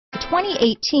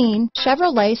2018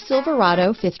 Chevrolet Silverado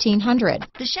 1500.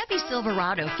 The Chevy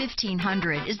Silverado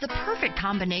 1500 is the perfect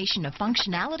combination of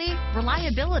functionality,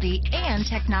 reliability, and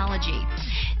technology.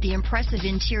 The impressive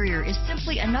interior is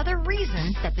simply another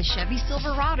reason that the Chevy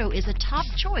Silverado is a top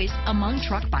choice among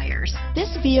truck buyers.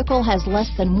 This vehicle has less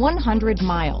than 100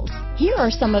 miles. Here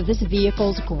are some of this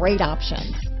vehicle's great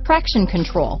options: traction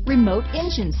control, remote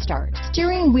engine start,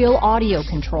 steering wheel audio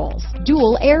controls,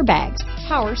 dual airbags,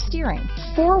 power steering,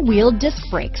 four-wheel disc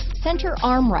brakes, center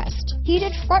armrest,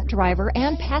 heated front driver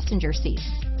and passenger seats,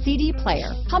 CD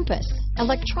player, compass,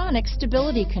 electronic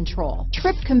stability control,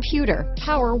 trip computer,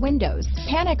 power windows,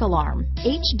 panic alarm,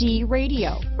 HD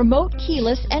radio, remote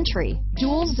keyless entry,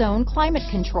 dual zone climate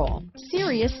control,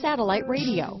 Sirius satellite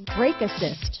radio, brake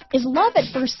assist. Is love at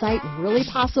first sight really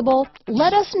possible?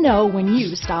 Let us know when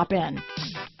you stop in.